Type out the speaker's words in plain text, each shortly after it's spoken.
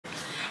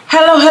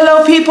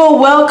Hello people,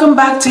 welcome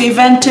back to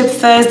Event Tip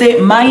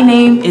Thursday. My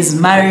name is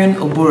Marion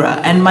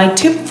Obura and my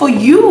tip for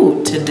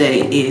you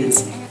today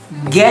is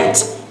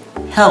get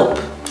help.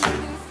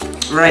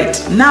 Right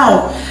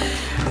now,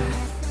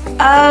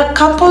 a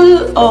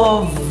couple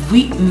of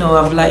weeks,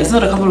 it's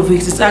not a couple of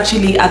weeks, it's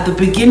actually at the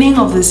beginning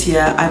of this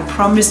year, I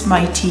promised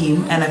my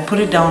team and I put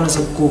it down as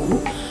a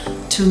goal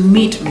to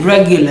meet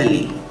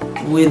regularly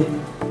with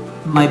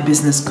my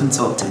business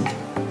consultant.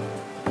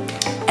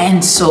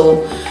 And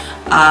so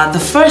the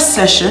first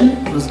session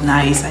was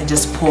nice. I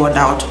just poured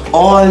out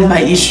all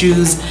my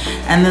issues.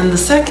 And then the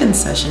second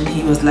session,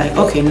 he was like,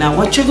 okay, now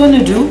what you're going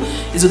to do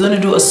is you're going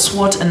to do a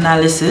SWOT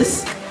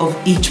analysis of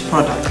each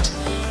product.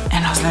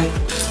 And I was like,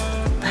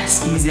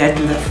 that's easy. I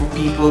do that for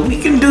people. We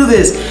can do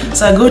this.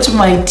 So I go to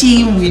my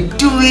team. We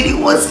do it. It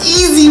was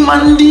easy,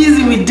 Mondays.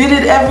 We did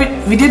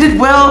it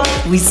well.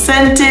 We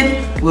sent it.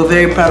 We're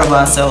very proud of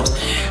ourselves.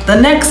 The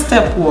next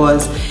step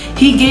was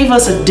he gave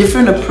us a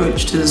different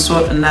approach to the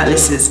SWOT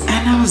analysis,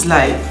 and I was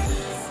like,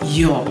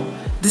 yo,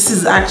 this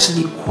is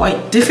actually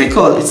quite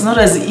difficult. It's not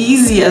as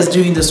easy as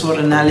doing the SWOT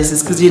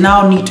analysis because you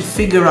now need to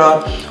figure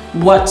out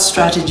what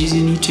strategies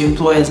you need to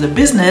employ as a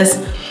business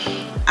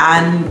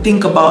and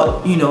think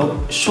about,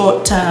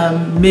 short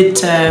term, mid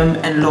term,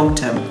 and long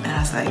term. And I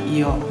was like,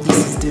 yo,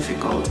 this is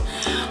difficult.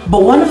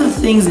 But one of the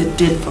things it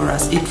did for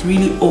us, it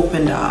really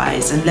opened our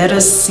eyes and let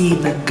us see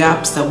the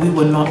gaps that we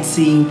were not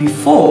seeing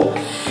before.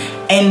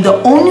 And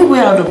the only way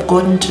I would have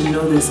gotten to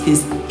know this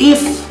is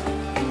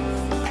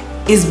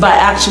by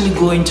actually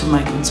going to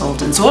my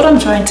consultant. So what I'm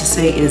trying to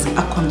say is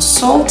a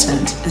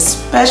consultant,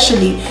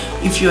 especially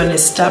if you're an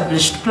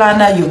established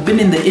planner, you've been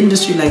in the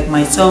industry like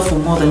myself for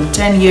more than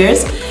 10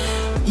 years,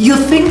 you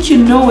think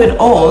you know it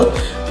all,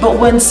 but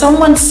when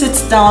someone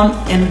sits down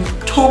and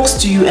talks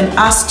to you and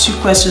asks you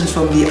questions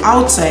from the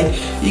outside,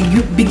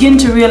 you begin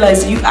to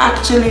realize you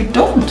actually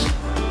don't.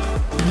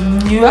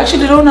 You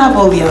actually don't have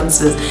all the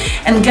answers,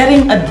 and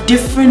getting a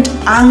different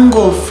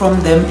angle from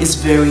them is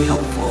very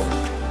helpful.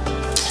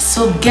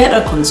 So get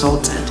a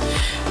consultant,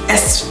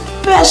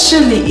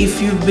 especially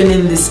if you've been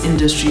in this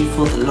industry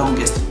for the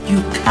longest.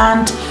 You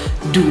can't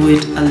do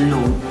it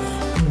alone.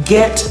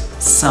 Get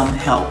some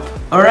help.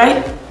 All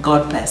right?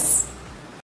 God bless.